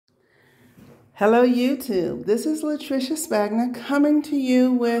Hello YouTube, this is Latricia Spagna coming to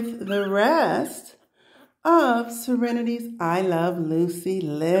you with the rest of Serenity's I Love Lucy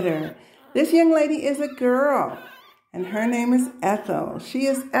litter. This young lady is a girl and her name is Ethel. She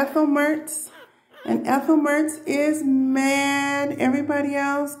is Ethel Mertz and Ethel Mertz is mad. Everybody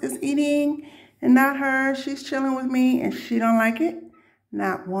else is eating and not her. She's chilling with me and she don't like it,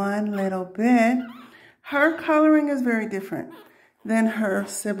 not one little bit. Her coloring is very different than her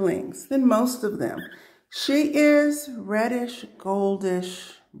siblings, than most of them. She is reddish,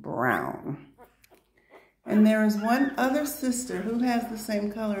 goldish brown. And there is one other sister who has the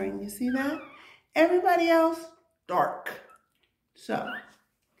same coloring. You see that? Everybody else, dark. So,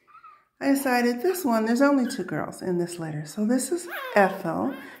 I decided this one, there's only two girls in this litter. So this is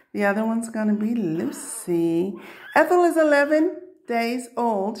Ethel. The other one's gonna be Lucy. Ethel is 11 days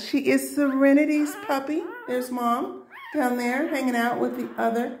old. She is Serenity's puppy. There's Mom down there hanging out with the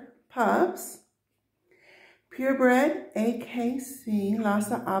other pups. Purebred AKC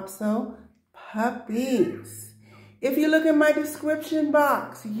Lhasa Apso puppies. If you look in my description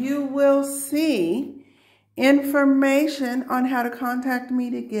box, you will see information on how to contact me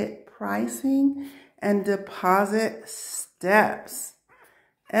to get pricing and deposit steps.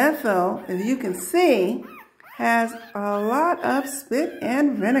 Ethel, as you can see, has a lot of spit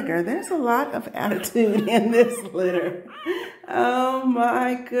and vinegar. There's a lot of attitude in this litter. Oh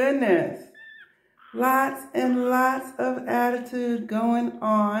my goodness. Lots and lots of attitude going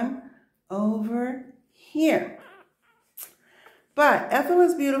on over here. But Ethel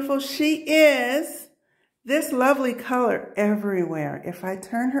is beautiful. She is this lovely color everywhere. If I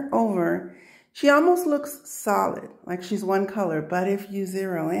turn her over, she almost looks solid, like she's one color. But if you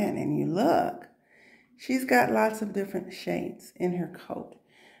zero in and you look, she's got lots of different shades in her coat.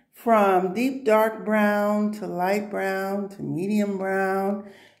 From deep dark brown to light brown to medium brown.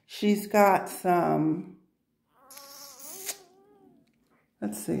 She's got some,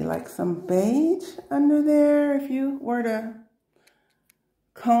 let's see, like some beige under there. If you were to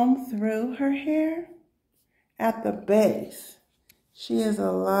comb through her hair at the base, she is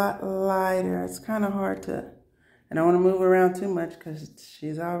a lot lighter. It's kind of hard to, I don't want to move around too much because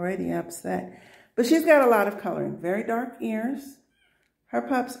she's already upset. But she's got a lot of coloring, very dark ears. Her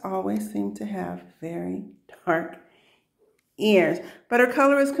pups always seem to have very dark ears, but her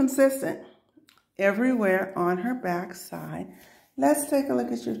color is consistent everywhere on her back side. Let's take a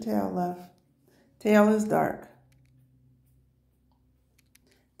look at your tail, love. Tail is dark.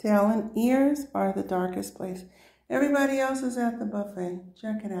 Tail and ears are the darkest place. Everybody else is at the buffet.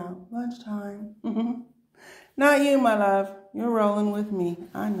 Check it out. Lunchtime. Not you, my love. You're rolling with me.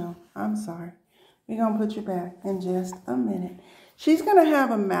 I know. I'm sorry. We're going to put you back in just a minute. She's going to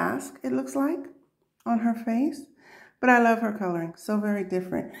have a mask, it looks like, on her face. But I love her coloring. So very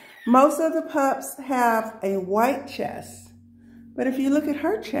different. Most of the pups have a white chest. But if you look at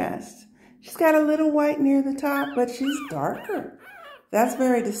her chest, she's got a little white near the top, but she's darker. That's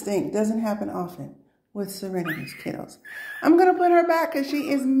very distinct. Doesn't happen often with Serenity's kiddos. I'm going to put her back because she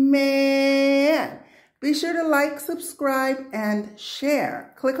is mad. Be sure to like, subscribe, and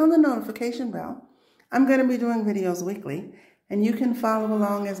share. Click on the notification bell. I'm going to be doing videos weekly, and you can follow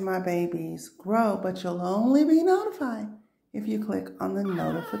along as my babies grow, but you'll only be notified if you click on the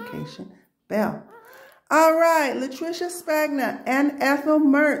notification bell. All right, Latricia Spagna and Ethel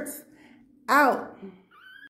Mertz out.